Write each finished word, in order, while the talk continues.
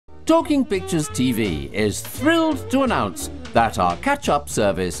Talking Pictures TV is thrilled to announce that our catch-up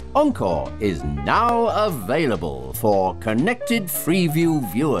service, Encore, is now available for connected Freeview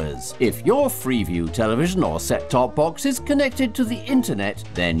viewers. If your Freeview television or set-top box is connected to the internet,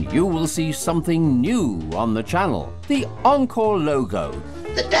 then you will see something new on the channel, the Encore logo.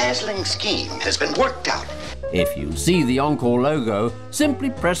 The dazzling scheme has been worked out. If you see the Encore logo, simply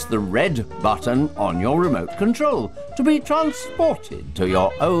press the red button on your remote control to be transported to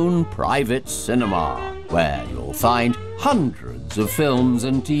your own private cinema, where you'll find hundreds of films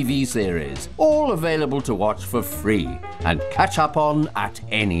and TV series, all available to watch for free and catch up on at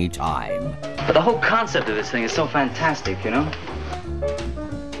any time. But the whole concept of this thing is so fantastic, you know?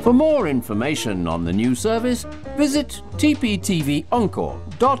 For more information on the new service, visit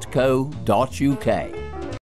tptvencore.co.uk.